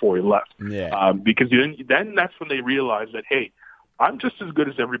have before he left. Yeah. Because then that's when they realize that, hey, I'm just as good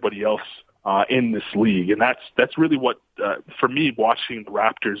as everybody else in this league. And that's really what, for me, watching the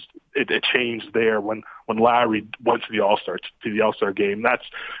Raptors, it changed there when Lowry went to the All-Star game.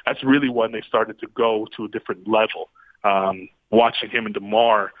 That's really when they started to go to a different level. Watching him and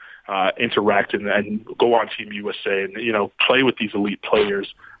DeMar interact and go on Team USA and, play with these elite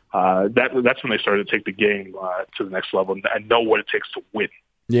players, that's when they started to take the game to the next level and know what it takes to win.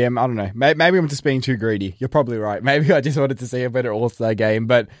 Yeah, I don't know. Maybe I'm just being too greedy. You're probably right. Maybe I just wanted to see a better All-Star game.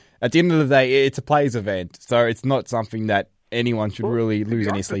 But at the end of the day, it's a players' event. So it's not something that anyone should really lose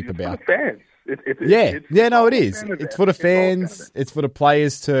any sleep about. It's for the fans. It is. It's for the fans. It's for the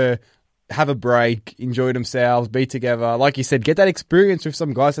players to have a break, enjoy themselves, be together. Like you said, get that experience with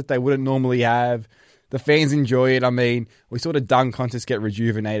some guys that they wouldn't normally have. The fans enjoy it. I mean, we saw the dunk contest get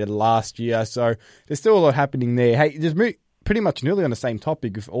rejuvenated last year, so there's still a lot happening there. Hey, just pretty much nearly on the same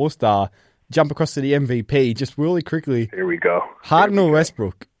topic with All-Star. Jump across to the MVP, just really quickly. Here we go. Harden or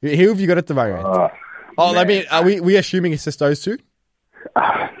Westbrook? Who have you got at the moment? I mean, are we assuming it's just those two?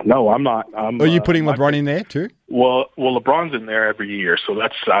 No, I'm not. Are you putting LeBron in there too? Well, LeBron's in there every year, so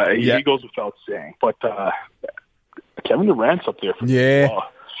that's he goes without saying. But Kevin Durant's up there for me as well.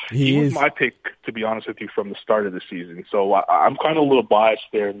 He was my pick, to be honest with you, from the start of the season. So I'm kind of a little biased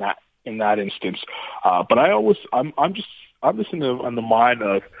there in that instance. But I'm just in the mind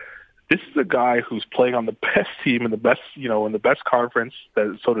of, this is a guy who's playing on the best team in the best, in the best conference,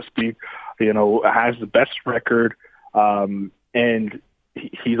 that, so to speak, has the best record, and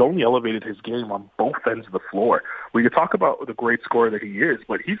he's only elevated his game on both ends of the floor. We could talk about the great scorer that he is,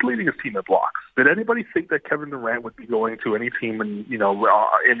 but he's leading his team in blocks. Did anybody think that Kevin Durant would be going to any team in the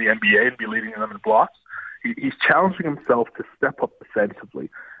NBA and be leading them in blocks? He's challenging himself to step up defensively,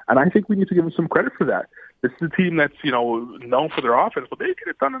 and I think we need to give him some credit for that. This is a team that's known for their offense, but they get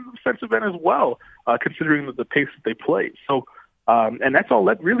it done on the defensive end as well, considering the pace that they play. So, and that's all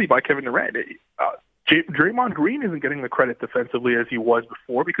led really by Kevin Durant. Draymond Green isn't getting the credit defensively as he was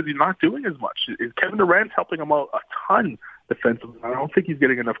before because he's not doing as much. Kevin Durant's helping him out a ton defensively. I don't think he's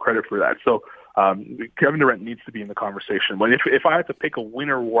getting enough credit for that. So Kevin Durant needs to be in the conversation. But if I had to pick a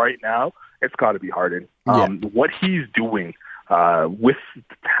winner right now, it's got to be Harden. What he's doing with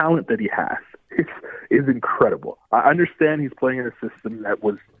the talent that he has is incredible. I understand he's playing in a system that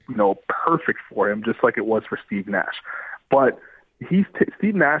was perfect for him, just like it was for Steve Nash. But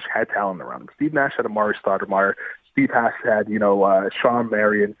Steve Nash had talent around him. Steve Nash had Amari Stoudemire. Steve Nash had, Sean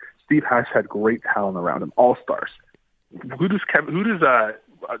Marion. Steve Nash had great talent around him, all-stars. Who does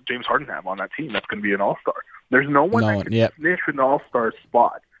James Harden have on that team that's going to be an all-star? There's no one that can snitch an all-star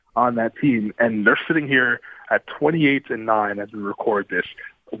spot on that team, and they're sitting here at 28-9 as we record this,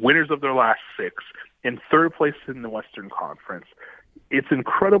 winners of their last 6, in third place in the Western Conference. It's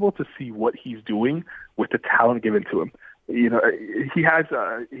incredible to see what he's doing with the talent given to him. He has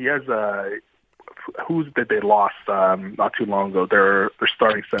who's that they lost not too long ago. Their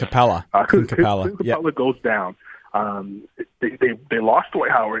starting center, Capella. Clint Capella goes down. They lost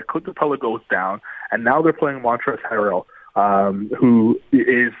Dwight Howard. Clint Capella goes down, and now they're playing Montrezl Harrell, who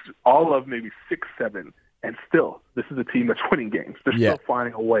is all of maybe 6'7", and still this is a team that's winning games. They're still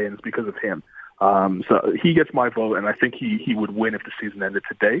finding a way, and it's because of him. So he gets my vote, and I think he would win if the season ended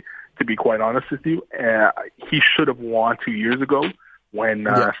today, to be quite honest with you. He should have won 2 years ago when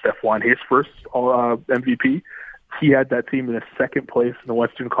Steph won his first MVP. He had that team in the second place in the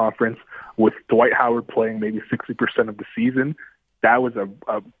Western Conference with Dwight Howard playing maybe 60% of the season. That was a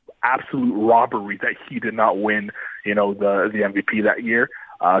absolute robbery that he did not win, the MVP that year.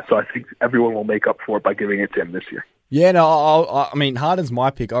 So I think everyone will make up for it by giving it to him this year. Yeah, no, I mean, Harden's my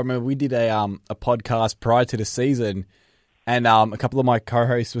pick. I remember we did a podcast prior to the season, and a couple of my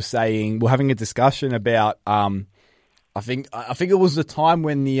co-hosts were saying, we're having a discussion about, I think it was the time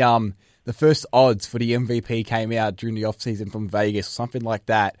when the first odds for the MVP came out during the offseason from Vegas or something like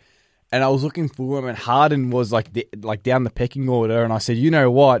that, and I was looking for him, and Harden was like down the pecking order, and I said, you know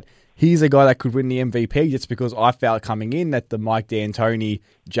what? He's a guy that could win the MVP just because I felt coming in that the Mike D'Antoni,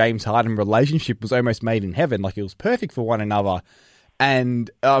 James Harden relationship was almost made in heaven. Like, it was perfect for one another. And,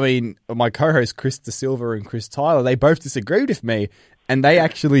 I mean, my co-hosts, Chris De Silva and Chris Tyler, they both disagreed with me. And they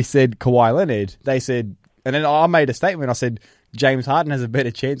actually said Kawhi Leonard. They said, and then I made a statement. I said, James Harden has a better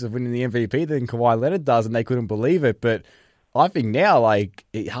chance of winning the MVP than Kawhi Leonard does. And they couldn't believe it. But I think now,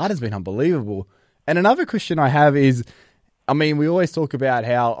 Harden's been unbelievable. And another question I have is, I mean, we always talk about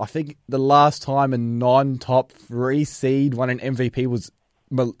how I think the last time a non-top 3 seed won an MVP was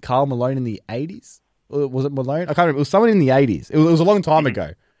Karl Malone in the 80s. Was it Malone? I can't remember. It was someone in the 80s. It was a long time ago.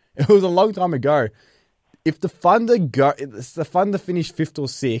 It was a long time ago. If the Thunder finished 5th or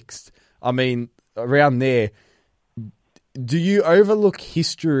 6th, I mean, around there, do you overlook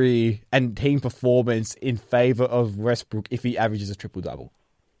history and team performance in favor of Westbrook if he averages a triple-double?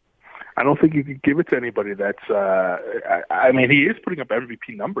 I don't think you could give it to anybody that's. I mean, he is putting up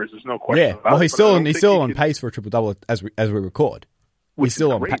MVP numbers. There's no question. Yeah, well, he's still on pace for a triple double as we record. He's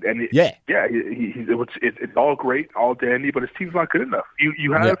still on pace. It's all great, all dandy, but his team's not good enough.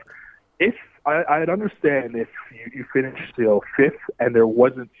 You have if I'd understand if you finished 5th and there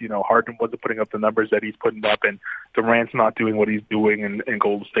wasn't Harden wasn't putting up the numbers that he's putting up, and Durant's not doing what he's doing in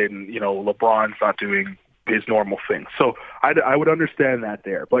Golden State, and LeBron's not doing his normal thing. So I would understand that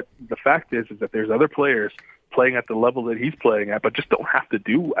there. But the fact is that there's other players playing at the level that he's playing at, but just don't have to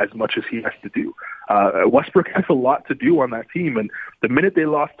do as much as he has to do. Westbrook has a lot to do on that team, and the minute they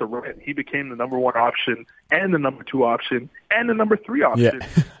lost Durant, he became the number 1 option and the number 2 option and the number 3 option.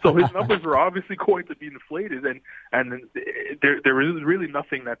 Yeah. So his numbers are obviously going to be inflated, and there is really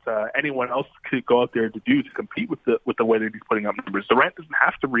nothing that anyone else could go out there to do to compete with the way that he's putting up numbers. Durant doesn't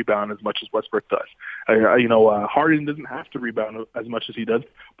have to rebound as much as Westbrook does. Harden doesn't have to rebound as much as he does,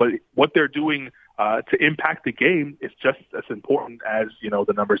 but what they're doing to impact the game is just as important as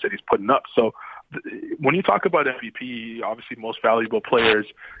the numbers that he's putting up. So when you talk about MVP, obviously most valuable players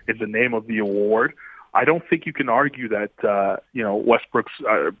is the name of the award. I don't think you can argue that Westbrook's.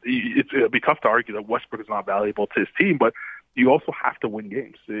 It'd be tough to argue that Westbrook is not valuable to his team, but you also have to win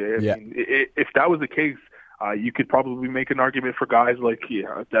games. I mean, if that was the case, you could probably make an argument for guys like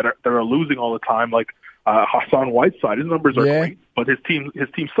that are losing all the time, like Hassan Whiteside. His numbers are great, but his team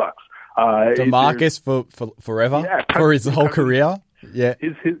sucks. DeMarcus for forever, for his whole career. Yeah,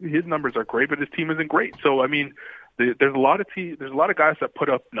 his numbers are great, but his team isn't great. So I mean, there's a lot of guys that put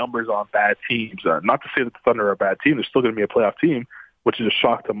up numbers on bad teams. Not to say that the Thunder are a bad team; they're still going to be a playoff team, which is a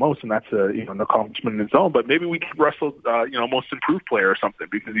shock to most, and that's an accomplishment in its own. But maybe we can wrestle, most improved player or something,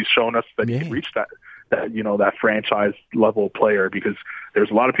 because he's shown us that he can reach that franchise level player. Because there's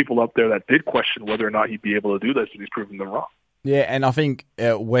a lot of people up there that did question whether or not he'd be able to do this, and he's proven them wrong. Yeah, and I think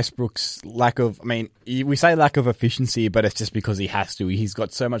Westbrook's we say lack of efficiency, but it's just because he has to. He's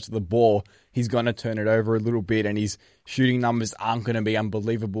got so much of the ball, he's going to turn it over a little bit, and his shooting numbers aren't going to be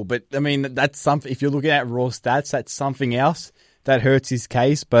unbelievable. But, I mean, that's something. If you're looking at raw stats, that's something else that hurts his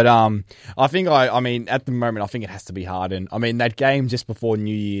case. But I think, at the moment, I think it has to be Harden. I mean, that game just before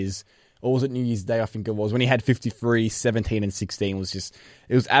New Year's, or was it New Year's Day, I think it was, when he had 53, 17, and 16,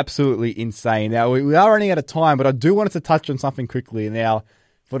 it was absolutely insane. Now, we are running out of time, but I do wanted to touch on something quickly. Now,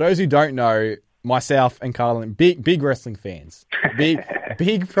 for those who don't know, myself and Carlin, big wrestling fans, big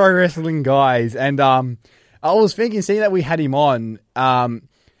pro wrestling guys, and I was thinking, seeing that we had him on,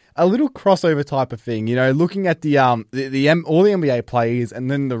 a little crossover type of thing, looking at the all the NBA players and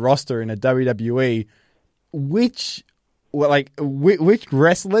then the roster in a WWE, which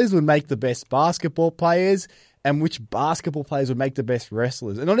wrestlers would make the best basketball players and which basketball players would make the best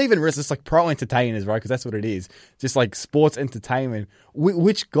wrestlers. And not even wrestlers, like pro entertainers, right? Because that's what it is. Just like sports entertainment.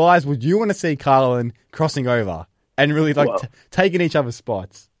 Which guys would you want to see, Carlin, crossing over and really taking each other's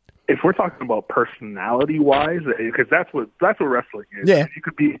spots? If we're talking about personality-wise, because that's what wrestling is. Yeah. You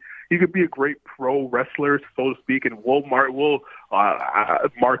could be a great pro wrestler, so to speak, and we'll mark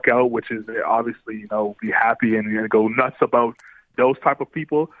out, which is obviously, be happy and go nuts about those type of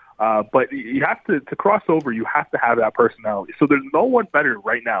people. But you have to cross over, you have to have that personality. So there's no one better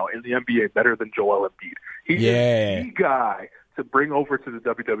right now in the NBA better than Joel Embiid. He's the guy to bring over to the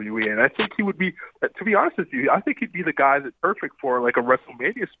WWE. And I think he would be, to be honest with you, I think he'd be the guy that's perfect for like a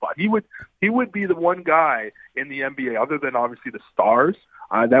WrestleMania spot. He would be the one guy in the NBA, other than obviously the stars,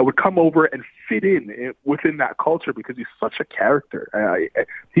 that would come over and fit in within that culture, because he's such a character.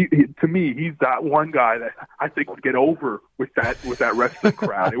 To me, he's that one guy that I think would get over with that wrestling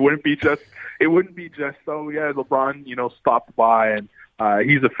crowd. It wouldn't be just LeBron, stopped by and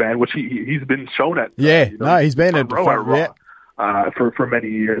he's a fan, which he's been shown at. He's been at Raw. For many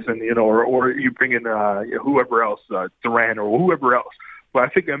years, and or you bring in whoever else, Durant or whoever else. But I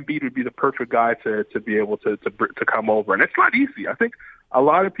think Embiid would be the perfect guy to be able to come over, and it's not easy. I think a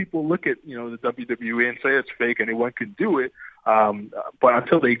lot of people look at the WWE and say it's fake, anyone can do it. But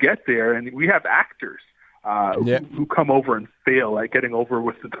until they get there, and we have actors who come over and fail at getting over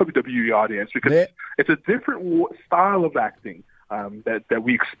with the WWE audience, because it's a different style of acting. That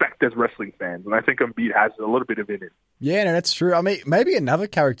we expect as wrestling fans. And I think Embiid has a little bit of it in. Yeah, no, that's true. I mean, maybe another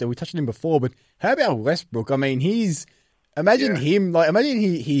character, we touched on him before, but how about Westbrook? I mean, imagine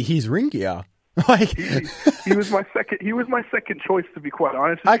he's ring gear. He was my second choice, to be quite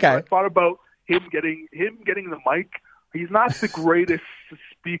honest. Okay. I thought about him getting the mic. He's not the greatest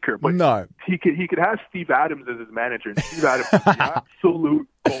speaker, but no. he could have Steve Adams as his manager, and Steve Adams is the absolute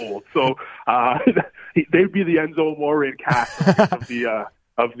gold. So they'd be the Enzo Amore and cast of the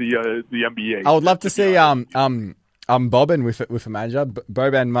NBA. I would love to see Boban with a manager,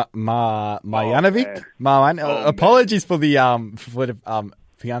 Boban Marjanovic. Apologies for the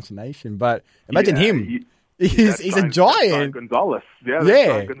pronunciation, but imagine him. He's a giant. Gonzalez.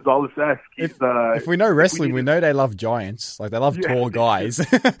 Gonzalez-esque. If we know wrestling, we know they love giants. Like, they love tall guys.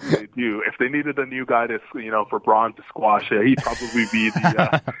 They do. If they needed a new guy for Braun to squash it, he'd probably be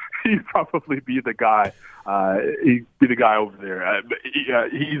the guy. He'd be the guy over there.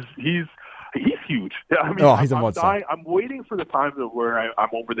 He's He's huge. I mean, he's a monster. I'm waiting for the time where I'm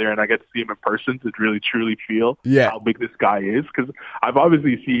over there and I get to see him in person to really truly feel how big this guy is. Because I've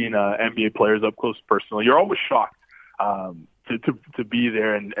obviously seen NBA players up close personally. You're always shocked to be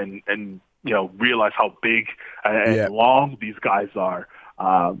there and realize how big and long these guys are.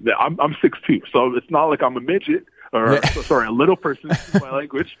 I'm 6'2", so it's not like I'm a midget. Sorry, a little person, excuse my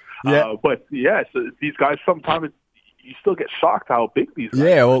language. But so these guys, sometimes you still get shocked how big these guys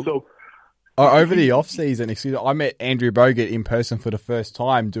are. So, over the off-season, I met Andrew Bogut in person for the first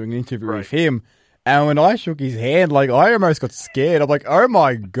time doing an interview with him. And when I shook his hand, I almost got scared. I'm like, oh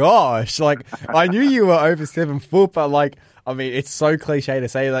my gosh. I knew you were over 7 foot, but it's so cliche to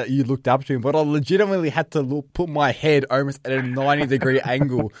say that you looked up to him, but I legitimately had to put my head almost at a 90-degree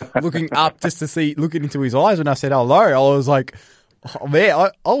angle, looking up just to looking into his eyes when I said hello. I was like, oh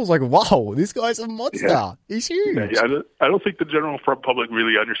man, I was like, wow, this guy's a monster. Yeah. He's huge. I don't think the general public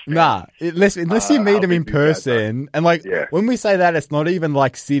really understands. Nah, unless you meet him in person. And when we say that, it's not even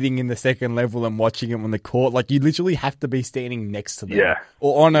sitting in the second level and watching him on the court. You literally have to be standing next to them. Yeah.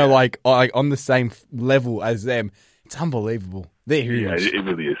 Or on on the same level as them. It's unbelievable. They're huge. Yeah, it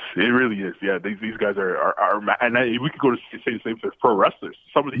really is. It really is. Yeah, these guys are and we could go to say the same for pro wrestlers.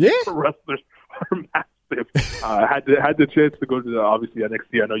 Some of these pro wrestlers are massive. Had the chance to go to obviously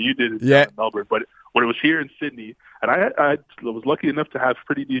NXT. I know you did in Melbourne, but when it was here in Sydney, and I was lucky enough to have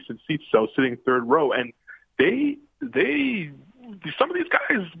pretty decent seats, so sitting third row, and they some of these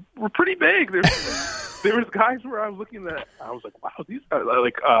guys were pretty big. There was guys where I was looking at, I was like, wow, these guys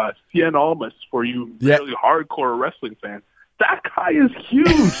are Cien Almas, for you really hardcore wrestling fans. That guy is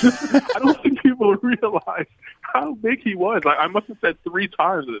huge. I don't think people realize how big he was. I must have said 3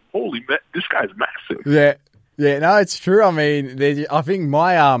 times that, holy, this guy's massive. Yeah, no, it's true. I mean, I think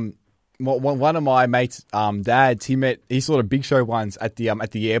my one of my mates' dads, he sort of Big Show once at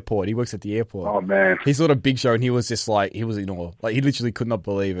the airport. He works at the airport. Oh man, he sort of Big Show, and he was just he was in awe. He literally could not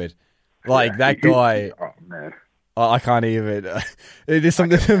believe it. That guy. Oh man. I can't even. There's some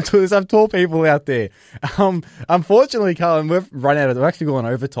tall people out there. Unfortunately, Colin, we've actually gone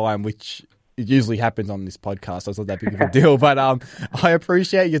overtime, which it usually happens on this podcast, so it's not that big of a deal. But I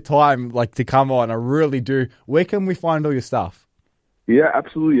appreciate your time, to come on. I really do. Where can we find all your stuff? Yeah,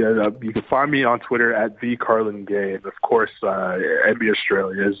 absolutely. You can find me on Twitter at @TheCarlinGay, and of course, NBA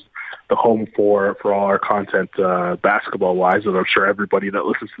Australia is the home for all our content, basketball wise, and I'm sure everybody that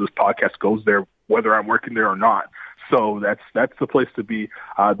listens to this podcast goes there, whether I'm working there or not. So that's the place to be.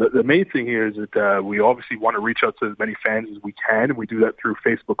 The main thing here is that we obviously want to reach out to as many fans as we can, and we do that through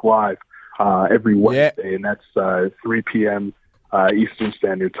Facebook Live every Wednesday, and that's 3 p.m. Eastern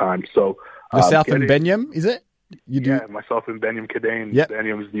Standard Time. So yourself and Benyam, is it? Myself and Benyam Kadane. Yep.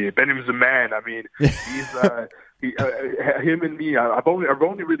 Benyam's the man. I mean, he's him and me. I've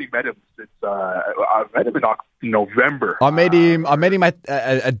only really met him since I met him in November. I met him at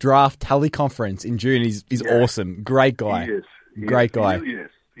a draft teleconference in June. He's awesome. Great guy. He is. Great guy. He really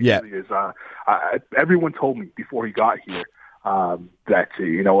is. He really is. Everyone told me before he got here that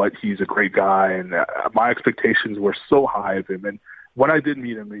he's a great guy, and my expectations were so high of him. And when I did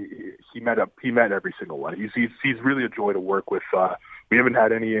meet him, he met every single one. He's really a joy to work with. We haven't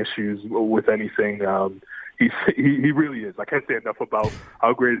had any issues with anything. He really is. I can't say enough about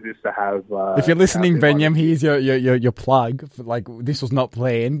how great it is to have. If you're listening, Benyam, here's your plug. This was not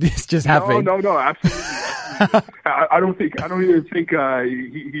planned. This just happened. No, absolutely. I don't even think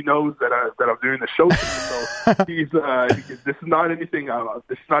he knows that I'm doing the show. So this is not anything.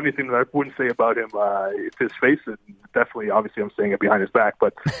 This is not anything that I wouldn't say about him to his face. And definitely, obviously, I'm saying it behind his back.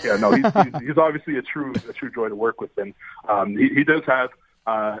 But he's obviously a true joy to work with, and he does have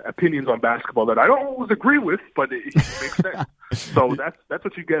opinions on basketball that I don't always agree with, but it makes sense. So that's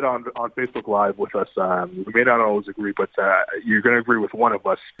what you get on Facebook Live with us. We may not always agree, but you're going to agree with one of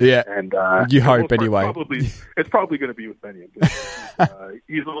us. Yeah, and you hope anyway. It's probably going to be with Benny.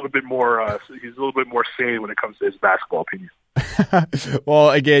 He's a little bit more. He's a little bit more sane when it comes to his basketball opinion. Well,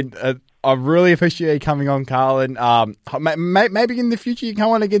 again, I really appreciate you coming on, Carlin. Maybe in the future you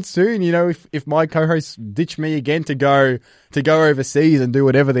come on again soon. If my co-hosts ditch me again to go overseas and do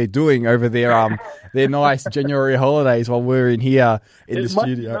whatever they're doing over their nice January holidays while we're in here in the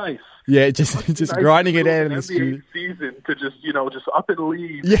studio. Nice. Yeah, just grinding it out in the studio. Season to just up and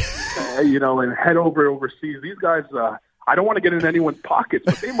leave. Yeah. And head overseas. These guys, I don't want to get in anyone's pockets,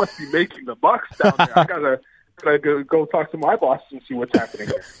 but they must be making the bucks down there. I gotta go talk to my boss and see what's happening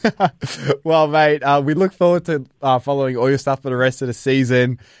here. Well, mate, we look forward to following all your stuff for the rest of the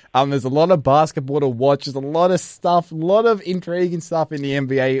season. There's a lot of basketball to watch. There's a lot of stuff, a lot of intriguing stuff in the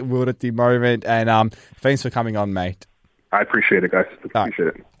NBA world at the moment. And thanks for coming on, mate. I appreciate it, guys. Appreciate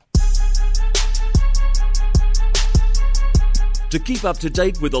it. To keep up to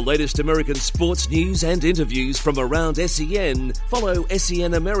date with the latest American sports news and interviews from around SEN, follow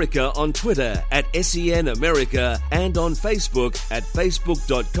SEN America on Twitter at SEN America and on Facebook at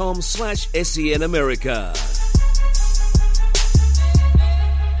facebook.com/SEN America.